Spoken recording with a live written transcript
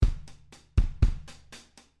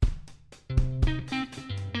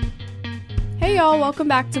y'all, welcome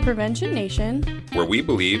back to Prevention Nation, where we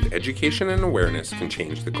believe education and awareness can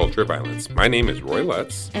change the culture of violence. My name is Roy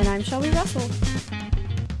Lutz. And I'm Shelby Russell.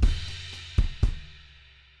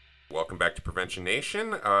 Welcome back to Prevention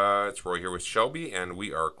Nation. It's Roy here with Shelby, and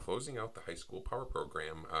we are closing out the high school power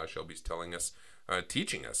program. Shelby's telling us,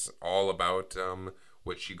 teaching us all about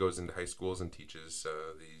what she goes into high schools and teaches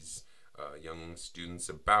these young students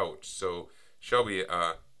about. So, Shelby,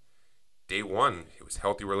 Day 1, it was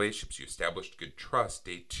healthy relationships. You established good trust.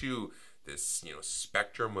 Day 2, this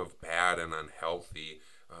spectrum of bad and unhealthy.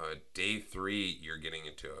 Day 3, you're getting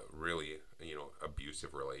into really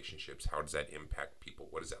abusive relationships. How does that impact people?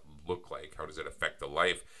 What does that look like? How does it affect the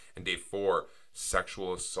life? And Day 4,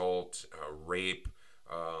 sexual assault, rape,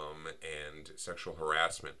 and sexual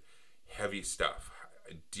harassment. Heavy stuff.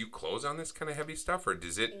 Do you close on this kind of heavy stuff, or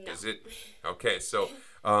does it? No. Is it okay? So,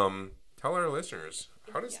 tell our listeners.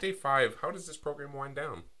 How does Day 5, how does this program wind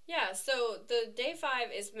down? Yeah, so the Day 5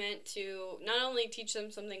 is meant to not only teach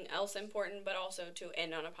them something else important, but also to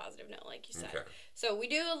end on a positive note, like you said. Okay. So we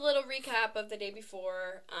do a little recap of the day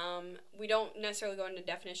before. We don't necessarily go into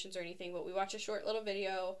definitions or anything, but we watch a short little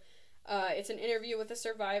video. It's an interview with a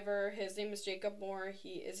survivor. His name is Jacob Moore.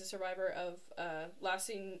 He is a survivor of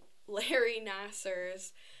Larry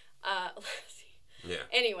Nassar's...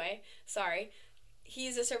 Anyway, sorry.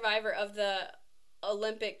 He's a survivor of the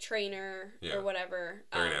Olympic trainer or whatever.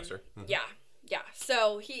 Larry Nassar. Mm-hmm. Yeah.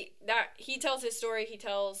 So he tells his story. He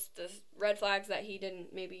tells the red flags that he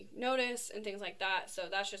didn't maybe notice and things like that. So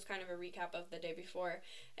that's just kind of a recap of the day before.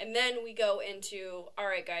 And then we go into, all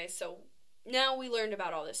right, guys, so now we learned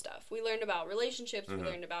about all this stuff. We learned about relationships. Mm-hmm. We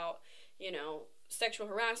learned about, sexual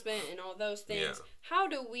harassment and all those things. Yeah. How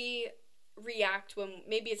do we react when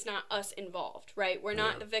maybe it's not us involved, right? We're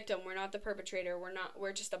not the victim. We're not the perpetrator.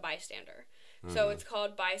 We're just a bystander. Mm-hmm. So it's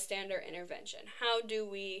called bystander intervention. How do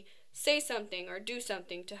we say something or do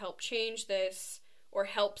something to help change this or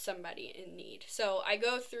help somebody in need? So I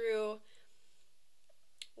go through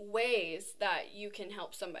ways that you can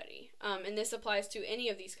help somebody. And this applies to any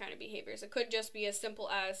of these kind of behaviors. It could just be as simple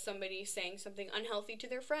as somebody saying something unhealthy to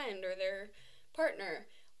their friend or their partner.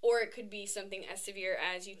 Or it could be something as severe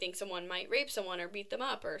as you think someone might rape someone or beat them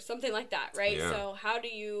up or something like that, right? Yeah. So how do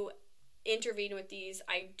you intervene with these?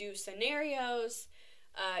 I do scenarios.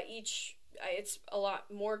 It's a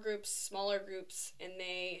lot more groups, smaller groups, and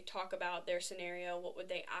they talk about their scenario. What would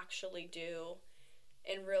they actually do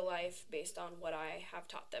in real life based on what I have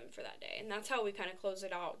taught them for that day? And that's how we kind of close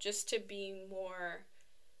it out, just to be more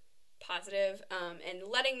positive, and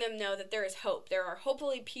letting them know that there is hope. There are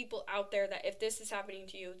hopefully people out there that if this is happening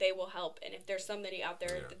to you, they will help. And if there's somebody out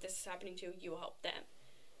there that this is happening to, you will help them.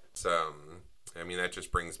 It's, that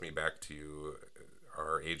just brings me back to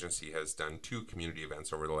our agency has done 2 community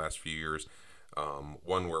events over the last few years.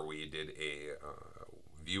 One where we did a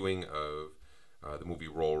viewing of the movie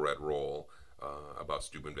Roll, Red Roll, about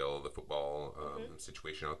Steubenville, the football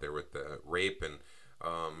situation out there with the rape,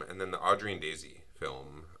 and then the Audrey and Daisy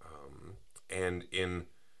film. And in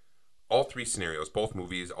all 3 scenarios, both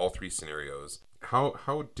movies, all 3 scenarios,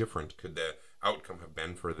 how different could the outcome have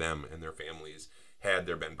been for them and their families had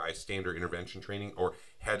there been bystander intervention training, or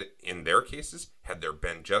had there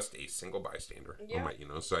been just a single bystander? Yeah.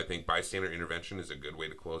 So I think bystander intervention is a good way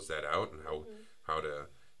to close that out, and how to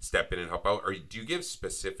step in and help out. Or do you give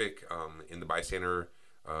specific in the bystander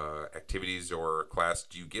activities or class,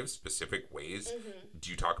 do you give specific ways? Mm-hmm.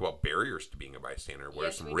 Do you talk about barriers to being a bystander? What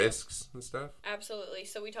are some risks and stuff? Absolutely.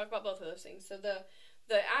 So we talk about both of those things. So the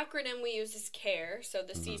acronym we use is CARE. So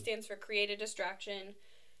the C stands for create a distraction.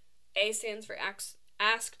 A stands for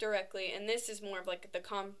ask directly. And this is more of like the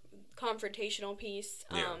confrontational piece.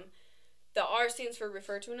 The R stands for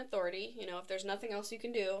refer to an authority. If there's nothing else you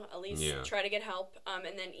can do, at least try to get help.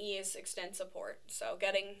 And then E is extend support. So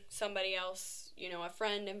getting somebody else, a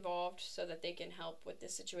friend involved so that they can help with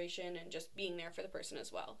this situation and just being there for the person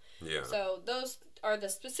as well. Yeah. So those are the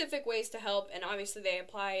specific ways to help, and obviously they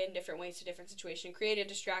apply in different ways to different situations. Create a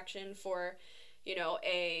distraction for,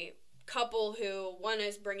 a couple who one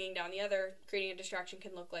is bringing down the other. Creating a distraction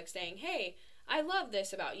can look like saying, hey, I love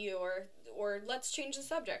this about you, or let's change the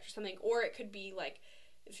subject or something. Or it could be like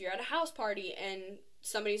if you're at a house party and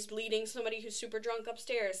somebody's leading somebody who's super drunk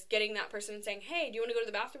upstairs, getting that person and saying, hey, do you want to go to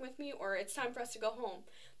the bathroom with me, or it's time for us to go home?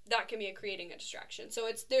 That can be creating a distraction. So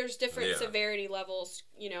there's different severity levels.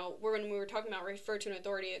 When we were talking about refer to an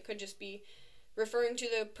authority, it could just be referring to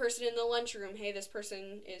the person in the lunchroom, hey, this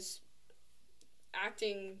person is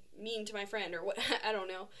acting mean to my friend, or what, I don't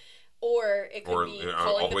know. Or it could be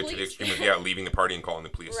calling the police. To the extreme, leaving the party and calling the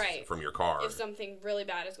police from your car. If something really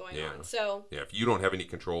bad is going on. So if you don't have any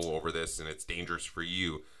control over this and it's dangerous for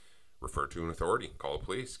you, refer to an authority, call the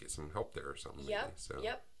police, get some help there or something. Yep. Maybe, so.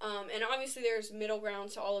 Yep. And obviously there's middle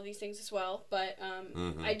ground to all of these things as well. But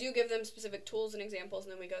I do give them specific tools and examples,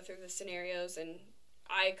 and then we go through the scenarios, and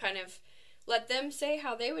I kind of let them say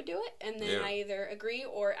how they would do it, and then I either agree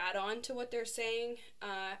or add on to what they're saying.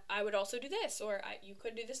 I would also do this, or you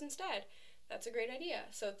could do this instead. That's a great idea.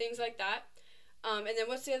 So things like that. And then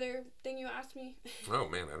what's the other thing you asked me? Oh,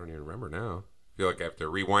 man, I don't even remember now. I feel like I have to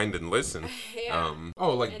rewind and listen. Yeah.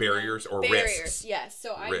 Like barriers or risks. Yes.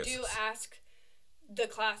 So I do ask the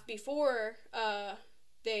class before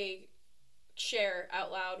they share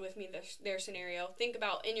out loud with me their scenario. Think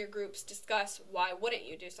about in your groups, discuss why wouldn't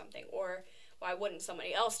you do something, or why wouldn't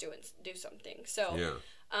somebody else do something. So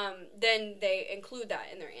then they include that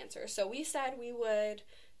in their answer. So we said we would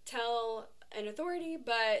tell an authority,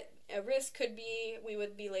 but a risk could be we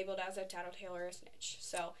would be labeled as a tattletale or a snitch.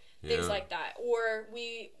 So things like that. Or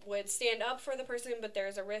we would stand up for the person, but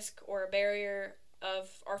there's a risk or a barrier of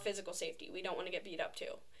our physical safety. We don't want to get beat up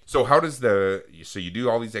too. So how does so you do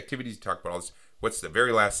all these activities, you talk about all this. What's the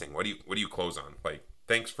very last thing? What do you close on? Like,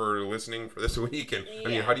 thanks for listening for this week. And I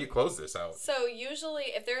mean, how do you close this out? So usually,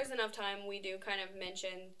 if there is enough time, we do kind of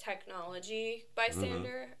mention technology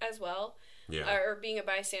bystander as well. Yeah. Or being a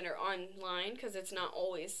bystander online, because it's not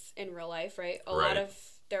always in real life, right? A lot of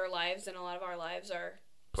their lives and a lot of our lives are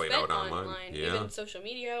played spent out online. Yeah. Even social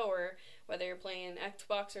media, or whether you're playing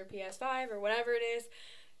Xbox or PS5 or whatever it is.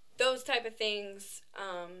 Those type of things,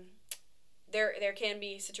 there can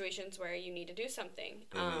be situations where you need to do something.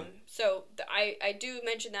 So I do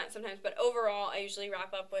mention that sometimes, but overall, I usually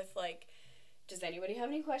wrap up with, like, does anybody have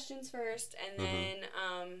any questions first? And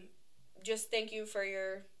then just thank you for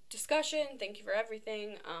your discussion. Thank you for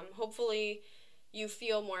everything. Hopefully you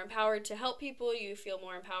feel more empowered to help people. You feel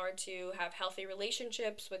more empowered to have healthy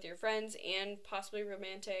relationships with your friends and possibly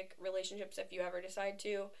romantic relationships if you ever decide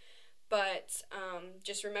to. But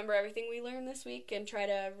just remember everything we learned this week and try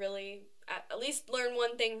to really at least learn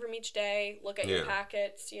one thing from each day. Look at your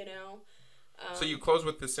packets, so you close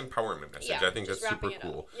with this empowerment message. I think that's super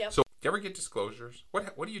cool. Yep. So do you ever get disclosures?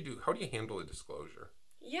 What do you do? How do you handle a disclosure?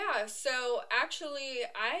 Yeah, so actually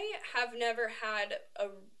I have never had a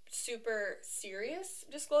super serious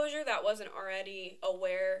disclosure that wasn't already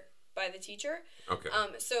aware by the teacher. Okay.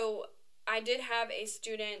 So I did have a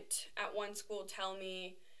student at one school tell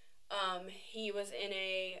me he was in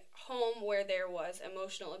a home where there was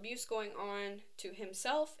emotional abuse going on to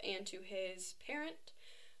himself and to his parent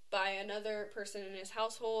by another person in his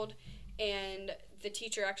household, and the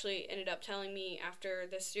teacher actually ended up telling me after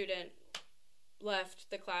the student left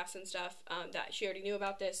the class and stuff that she already knew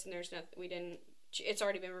about this, and there's nothing it's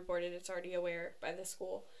already been reported, it's already aware by the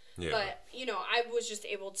school. But I was just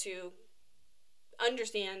able to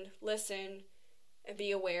understand, listen, and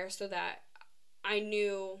be aware so that I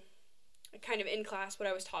knew kind of in class what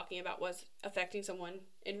I was talking about was affecting someone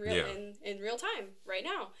in real time right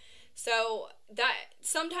now. So that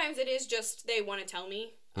sometimes it is just they want to tell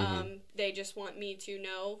me. They just want me to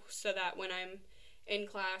know so that when I'm in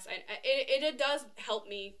class, it does help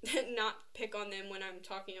me not pick on them when I'm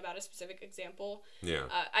talking about a specific example.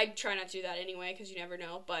 I try not to do that anyway because you never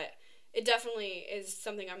know, but it definitely is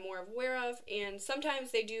something I'm more aware of. And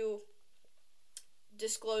sometimes they do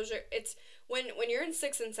disclosure. It's when you're in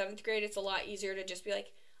 6th and 7th grade, it's a lot easier to just be like,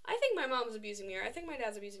 I think my mom's abusing me, or I think my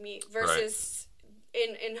dad's abusing me, versus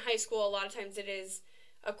in high school, a lot of times it is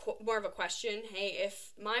more of a question. Hey,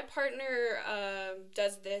 if my partner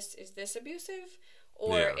does this, is this abusive?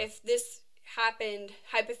 Or if this happened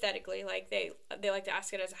hypothetically, like they like to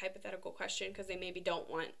ask it as a hypothetical question because they maybe don't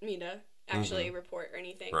want me to actually report or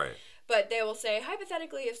anything. Right. But they will say,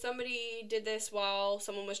 hypothetically, if somebody did this while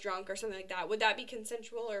someone was drunk or something like that, would that be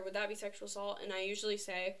consensual or would that be sexual assault? And I usually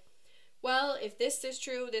say, well, if this is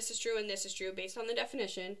true, and this is true, based on the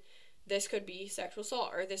definition, this could be sexual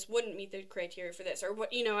assault, or this wouldn't meet the criteria for this, or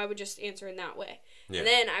what, I would just answer in that way. And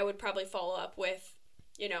then I would probably follow up with,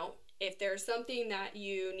 if there's something that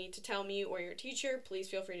you need to tell me or your teacher, please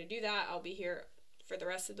feel free to do that. I'll be here for the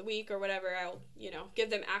rest of the week or whatever. I'll, give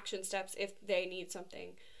them action steps if they need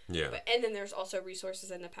something. And then there's also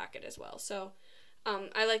resources in the packet as well. So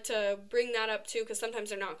I like to bring that up too, because sometimes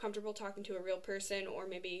they're not comfortable talking to a real person, or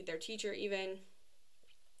maybe their teacher even,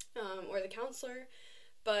 or the counselor.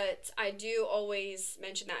 But I do always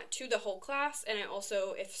mention that to the whole class, and I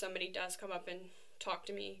also, if somebody does come up and talk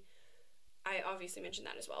to me, I obviously mention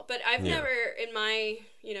that as well. But I've never, in my,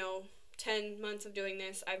 10 months of doing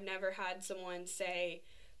this, I've never had someone say,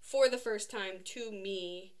 for the first time to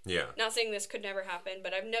me, not saying this could never happen,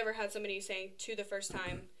 but I've never had somebody saying to the first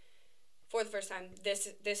time, for the first time, this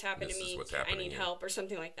happened This to is me, what's I happening, need yeah. help, or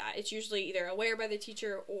something like that. It's usually either aware by the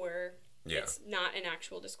teacher or Yeah. it's not an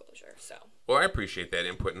actual disclosure. So Well, I appreciate that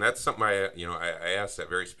input, and that's something I asked that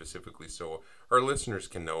very specifically so our listeners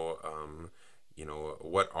can know,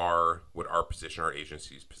 what our position, our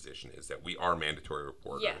agency's position is, that we are mandatory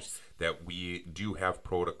reporters, Yes. that we do have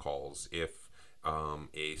protocols if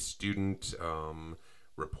a student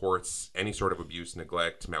reports any sort of abuse,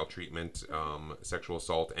 neglect, maltreatment, sexual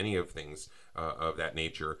assault, any of things of that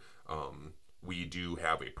nature. We do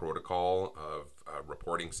have a protocol of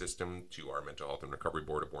reporting system to our Mental Health and Recovery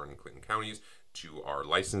Board of Warren and Clinton counties, to our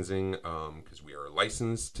licensing, because we are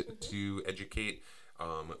licensed to educate.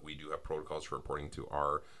 We do have protocols for reporting to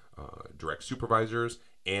our direct supervisors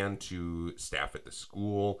and to staff at the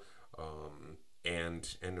school. And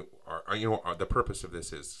the purpose of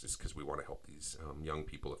this is because we want to help these young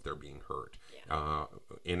people if they're being hurt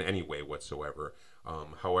in any way whatsoever.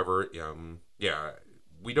 However,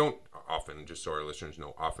 we don't often, just so our listeners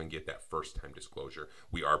know, often get that first-time disclosure.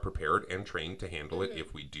 We are prepared and trained to handle it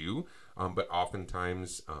if we do, but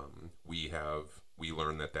oftentimes we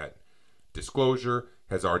learn that disclosure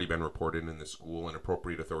has already been reported in the school and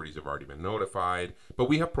appropriate authorities have already been notified. But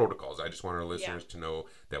we have protocols. I just want our listeners to know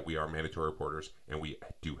that we are mandatory reporters and we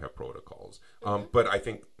do have protocols. But I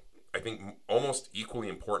think almost equally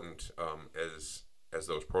important as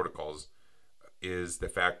those protocols is the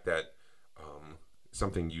fact that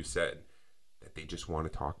something you said, that they just want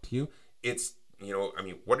to talk to you. It's,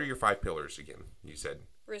 what are your 5 pillars again? You said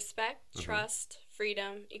respect, trust,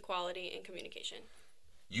 freedom, equality, and communication.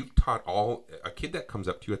 You've taught a kid that comes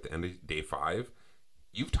up to you at the end of day 5,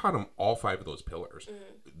 you've taught them all 5 of those pillars.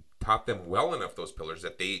 Taught them well enough those pillars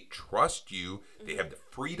that they trust you, they have the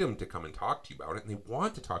freedom to come and talk to you about it, and they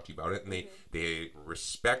want to talk to you about it, and they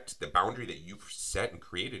respect the boundary that you've set and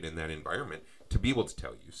created in that environment to be able to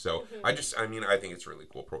tell you. So I think it's a really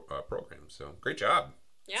cool program. So great job.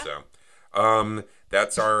 Yeah. So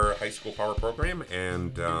that's our high school power program,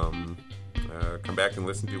 and come back and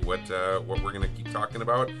listen to what we're going to keep talking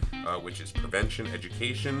about, which is prevention,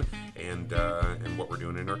 education, and what we're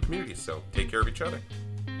doing in our community. So take care of each other.